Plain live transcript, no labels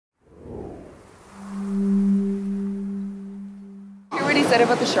said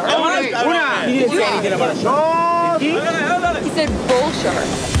about the shark? He didn't say anything about a shark. He said bull shark.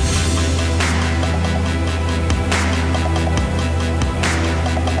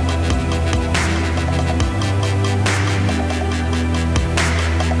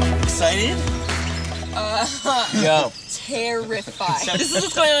 Excited? Yo. Terrified. This is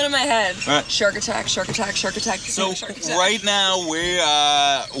what's going on in my head. Shark attack, shark attack, shark attack. So shark attack. right now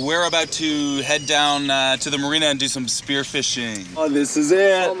we're about to head down to the marina and do some spearfishing. Oh, this is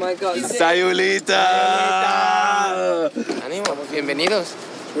it. Oh my God. Sayulita. Ánimo, bienvenidos.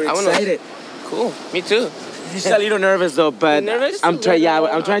 We're excited. Cool. Me too. She's a little nervous though, but I'm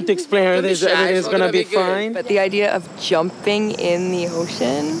trying to explain her this. Everything's gonna be fine. But the idea of jumping in the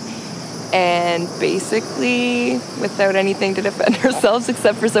ocean and basically without anything to defend ourselves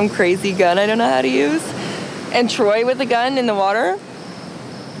except for some crazy gun I don't know how to use, and Troy with a gun in the water,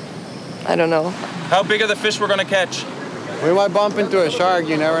 I don't know. How big are the fish we're gonna catch? We might bump into a shark,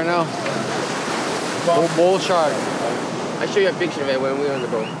 you never know. Bull shark. I'll show you a picture of it when we're on the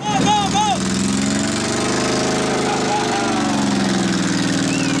boat.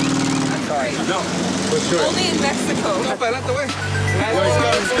 No, for sure. Only in Mexico. This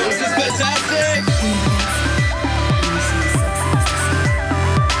is fantastic!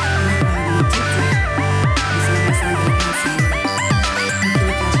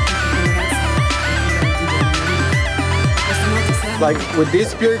 Like with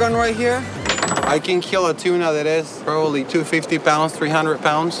this spear gun right here, I can kill a tuna that is probably 250 pounds, 300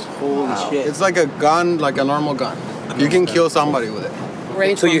 pounds. Holy shit. It's like a gun, like a normal gun. You can kill somebody with it.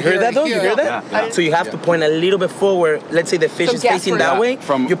 So you heard that though? You heard that? Yeah. So you have to point a little bit forward. Let's say the fish is facing that way.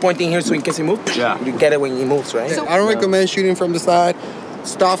 You're pointing here so in case he moves. Yeah. You get it when he moves, right? I don't recommend shooting from the side.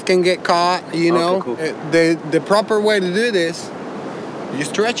 Stuff can get caught, you know. Cool. The proper way to do this, you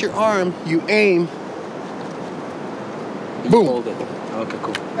stretch your arm, you aim, boom. Hold it. Okay,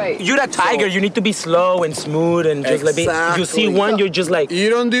 cool. Right. You're a tiger. You need to be slow and smooth and just like if you see one, you're just like you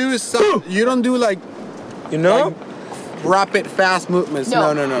don't do like you know. Like, rapid, fast movements.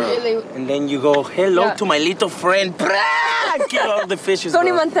 No. Really. And then you go, hello to my little friend. Kill all the fishes. Tony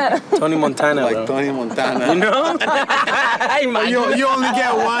bro. Montana. Tony Montana, Like bro. Tony Montana. You know? you only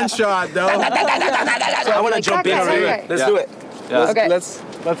get one shot though. So I want to jump in already. Okay. Let's do it. Okay. Let's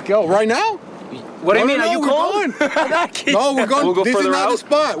go right now. What do you mean? No, Are you we're cold? going. No, we're going. We'll go this is further not out? the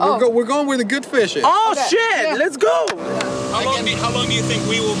spot. We're going where the good fish is. Oh shit! Let's go. How long do you think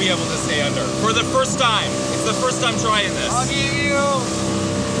we will be able to stay under? For the first time. It's the first time trying this. I'll give you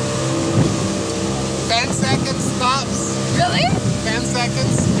 10 seconds stops. Really? 10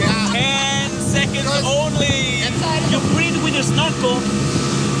 seconds. Yeah. 10 seconds only. You breathe with your snorkel.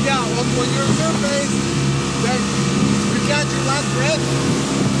 Yeah. When you're surface, then you catch your last breath.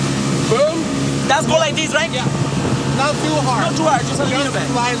 Boom. That's go like this, right? Yeah. Not too hard. Not too hard, just a little bit.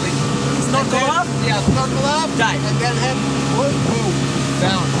 Slightly. Snorkel up. Yeah. Snorkel up. Dive. And then head boom.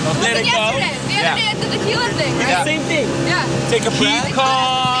 Down. Let it go. The other day at the tequila thing. Yeah. Same thing. Yeah. Take a breath. Keep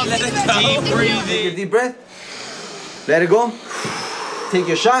calm. Let it go. Deep Take breathing. a deep breath. Let it go. Take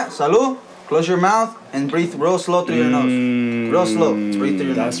your shot. Salud. Close your mouth and breathe real slow through your nose. Real slow. Breathe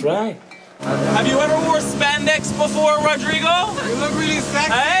through your nose. That's right. Have you ever wore spandex before, Rodrigo? You look really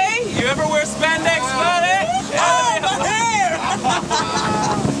sexy. Hey, you ever wear spandex, buddy? Oh, my hair!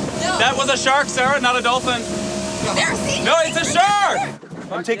 That was a shark, Sarah, not a dolphin. No, it's a shark!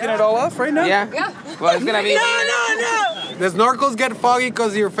 I'm taking it all off right now? Yeah. Well, it's gonna be. No! The snorkels get foggy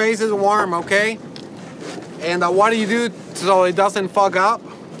because your face is warm, okay? And what do you do so it doesn't fog up?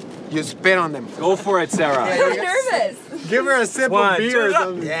 You spit on them. Go for it, Sarah. I'm nervous. Give her a sip of beer or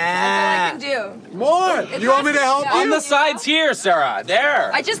something. Yeah. That's all I can do. More. You want me to help Yeah. you? On the sides here, Sarah.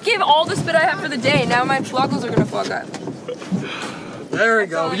 There. I just gave all the spit I have for the day. Now my floggles are gonna fog up. There we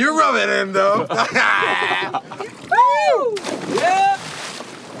go. You rub it in though. Woo! Yeah.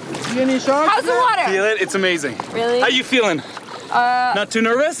 See any sharks? How's the water? Feel it? It's amazing. Really? How you feeling? Not too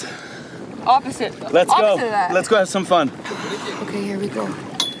nervous? Opposite. Let's go. Opposite of that. Let's go have some fun. Okay, here we go.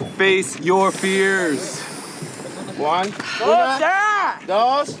 Face your fears. 1, 2, 3,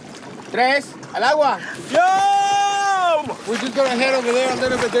 al agua. Yo! We're just gonna head over there a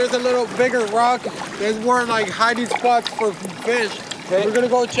little bit. There's a little bigger rock. There's more like hiding spots for fish. Okay. We're gonna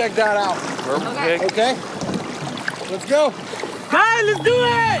go check that out. Perfect. Okay? Let's go. Hi, let's do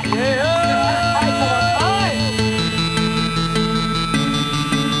it. Yeah.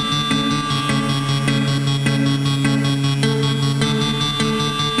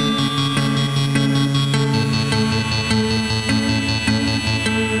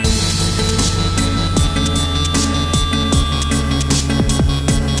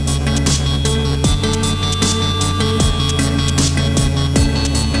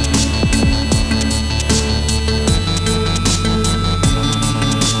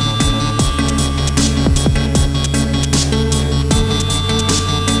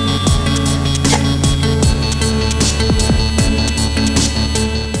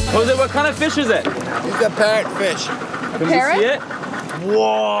 What kind of fish is it? It's a parrotfish. Can Parrot? we see it?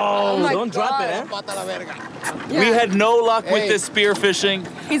 Whoa! Oh my Don't drop it, eh? We had no luck with this spearfishing.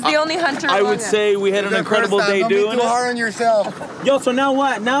 He's the only hunter. I would say we had an incredible day doing Don't be too it. hard on yourself. Yo, so now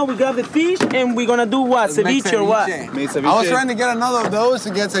what? Now we grab the fish and we're gonna do what? Ceviche or what? I was trying to get another of those to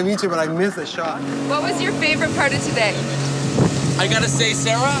get ceviche, but I missed a shot. What was your favorite part of today? I gotta say,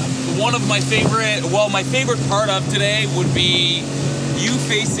 Sarah, my favorite part of today would be you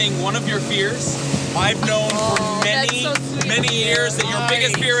facing one of your fears. I've known for many years that your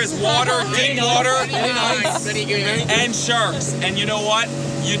biggest fear is water, deep water, and sharks. And you know what?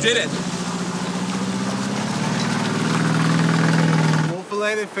 You did it. We'll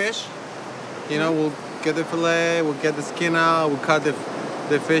fillet the fish. You know, we'll get the fillet, we'll get the skin out, we'll cut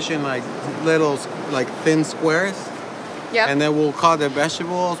the fish in like little, like thin squares. Yep. And then we'll cut the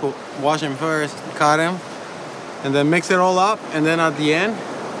vegetables, we'll wash them first, cut them, and then mix it all up. And then at the end,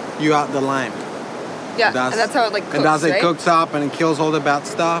 you add the lime. Yeah, and that's how it like cooks, and that's right? it cooks up and it kills all the bad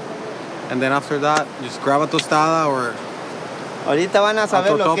stuff. And then after that, just grab a tostada or... Ahorita van a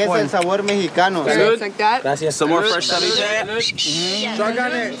saber lo que es el sabor mexicano. It's like that. Gracias. Some more fresh ceviche.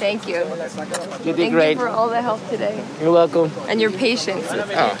 Thank you. You did Thank great. you for all the help today. You're welcome. And your patience.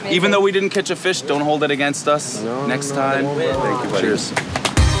 Even though we didn't catch a fish, don't hold it against us. Next time. Thank you, buddy. Cheers.